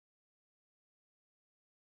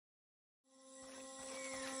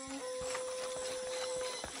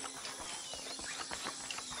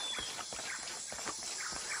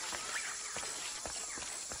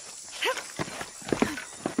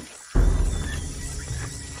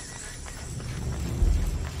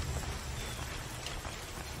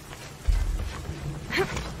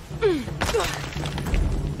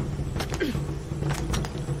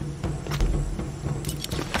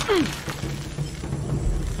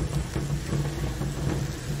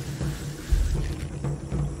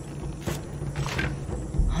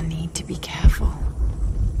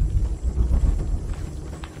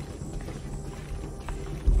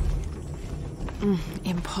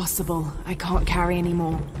Impossible. I can't carry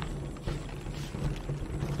anymore.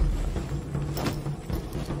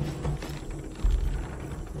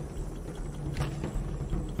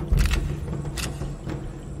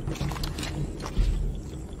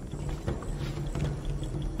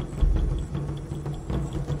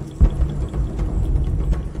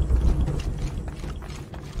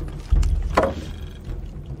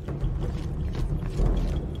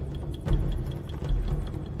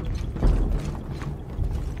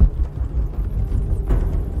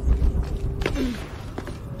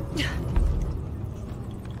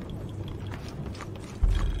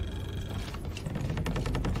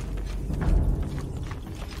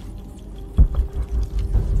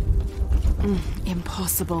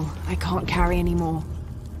 Impossible. I can't carry anymore.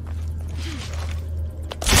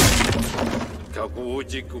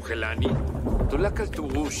 Kawuji kuhelani, tulakal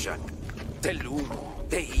tuushan, telumo,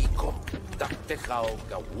 teiko, taktejao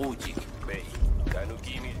kawuji mei,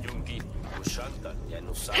 kanukini yungi, ushanta,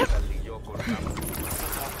 yanusaka liyoko.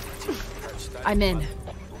 I'm in.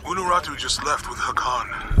 Unuratu just left with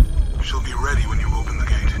Hakan. She'll be ready when you open the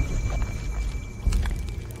gate.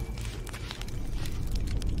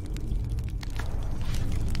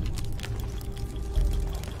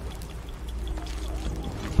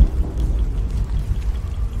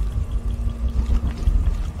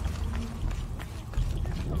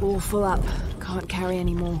 All full up. Can't carry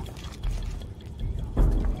anymore.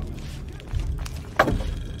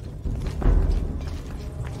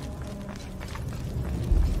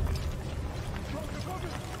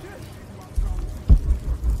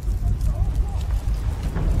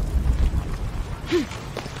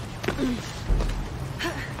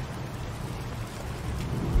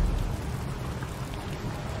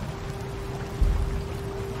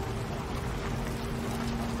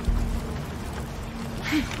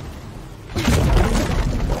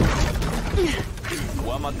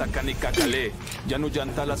 Takani kakale, yanu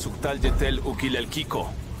yantala suktal yetel ukil el kiko.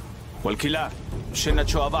 Walkila, shena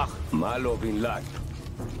choabach. Malo bin lad.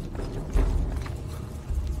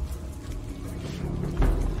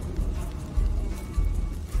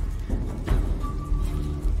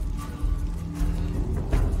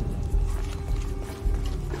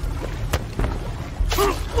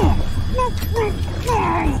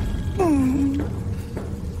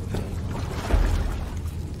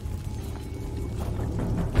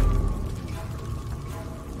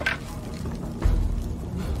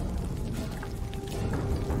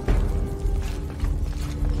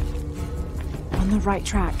 On the right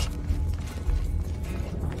track.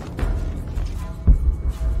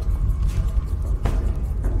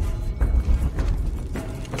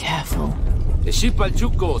 Careful.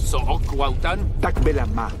 Shipalchuko so okwautan. Takbela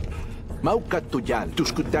ma. Mauka tuyal,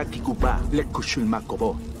 tuskutati kuba, lekushul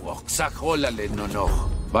makobo. Oxajola le nono.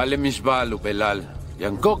 Vale misbalu belal.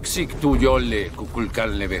 Yankoksik tuyole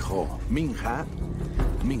kukulkal nevejo. Minja,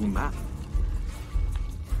 mingma.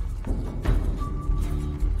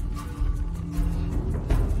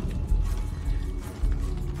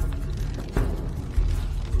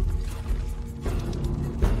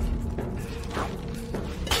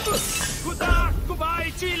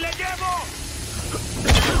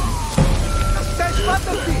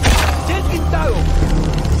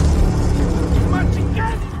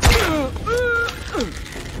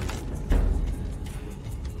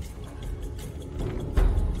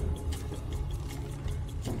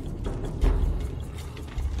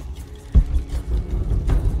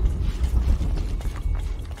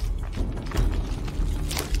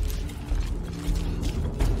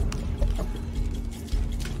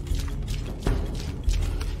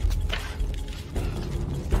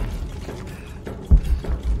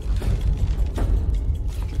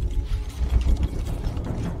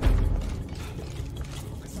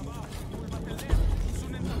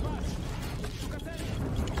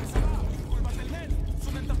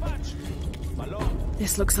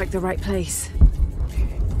 This looks like the right place.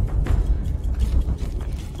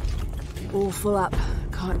 All full up.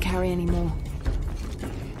 Can't carry anymore.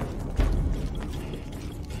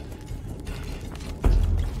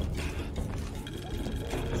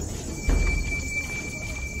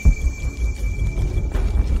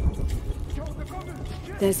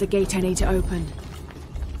 There's the gate I need to open.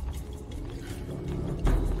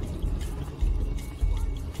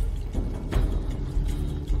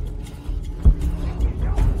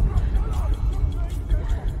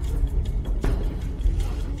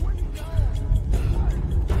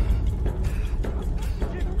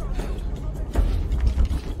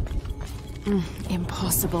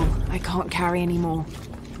 Impossible. I can't carry anymore.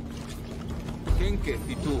 Kenke,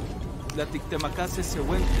 titu. La tiktemakase se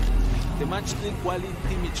wente. Temachli kwali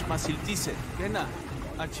timich masiltise. Kena.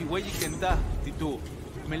 Achihueyi kenta, titu.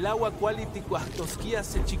 Melawa kuali tikuahtoskia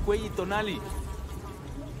se chicueyi tonali.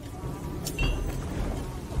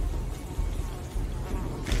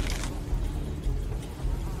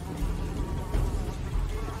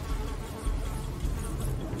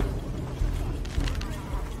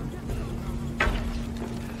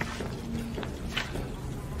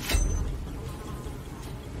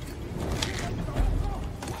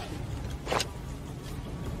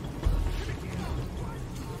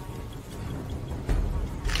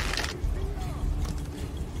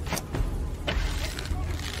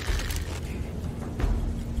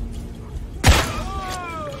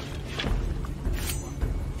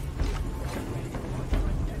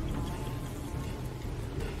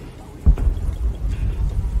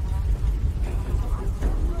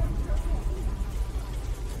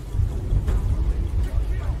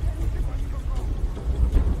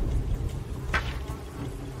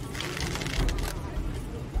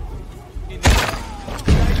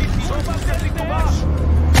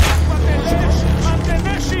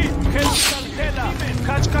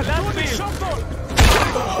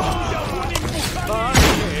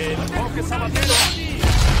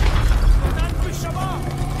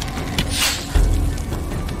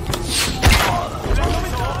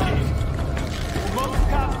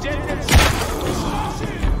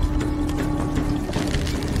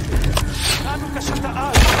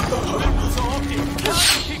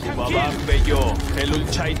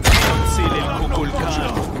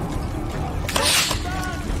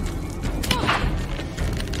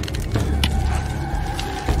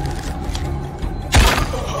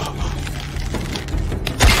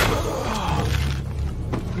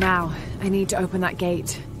 Now, I need to open that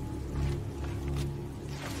gate.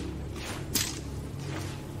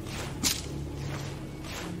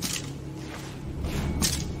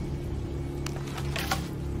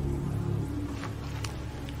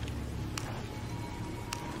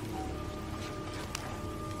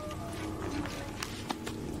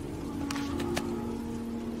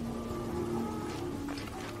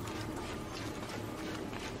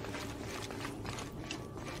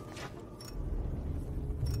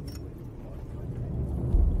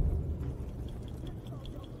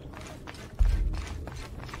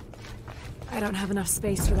 I don't have enough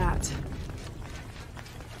space for that.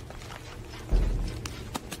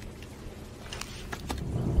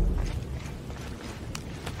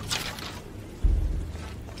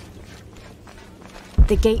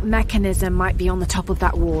 The gate mechanism might be on the top of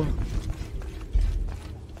that wall.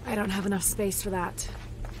 I don't have enough space for that.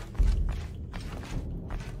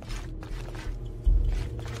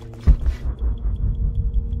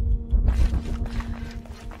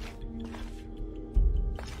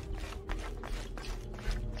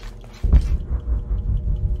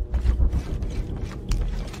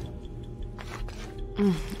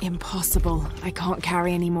 Impossible. I can't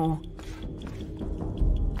carry anymore.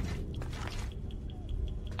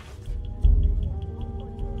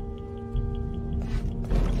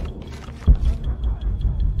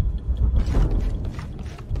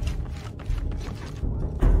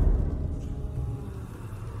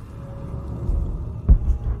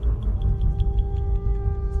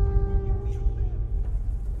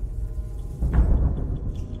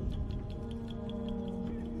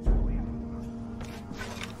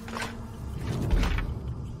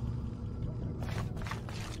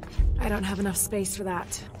 I don't have enough space for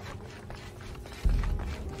that.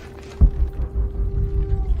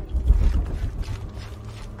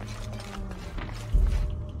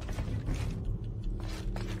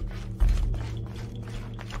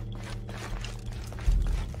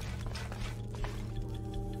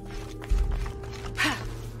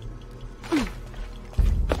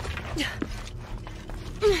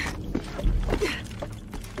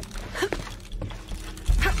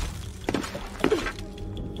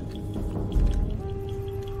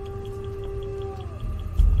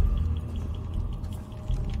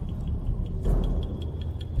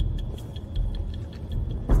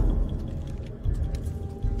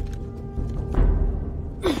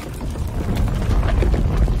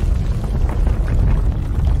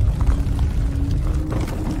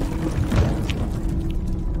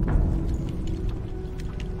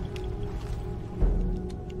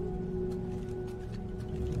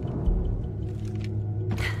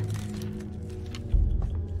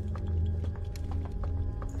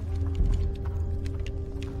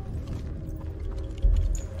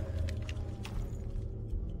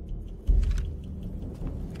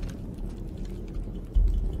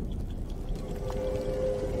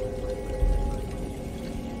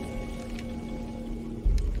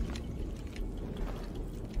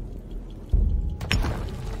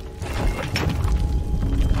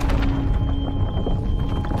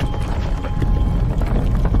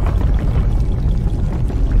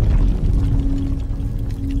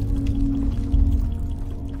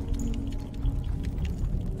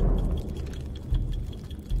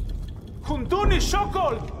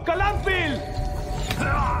 Kalampil!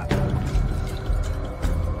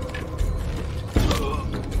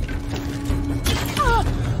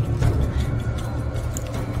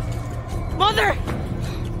 Mother!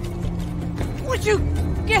 Would you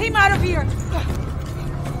get him out of here?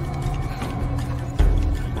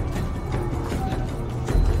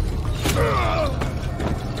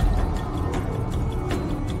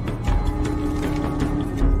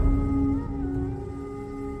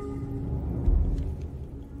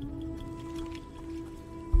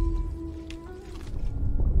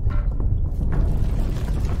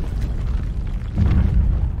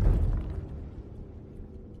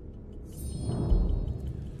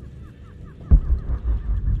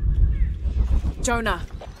 Jonah.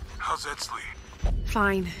 How's Etzli?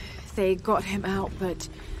 Fine. They got him out, but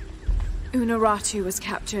Unuratu was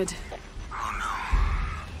captured. Oh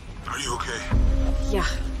no. Are you okay? Yeah.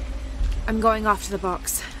 I'm going off to the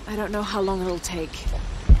box. I don't know how long it'll take.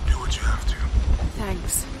 Do what you have to.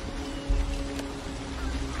 Thanks.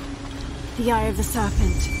 The Eye of the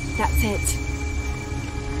Serpent. That's it.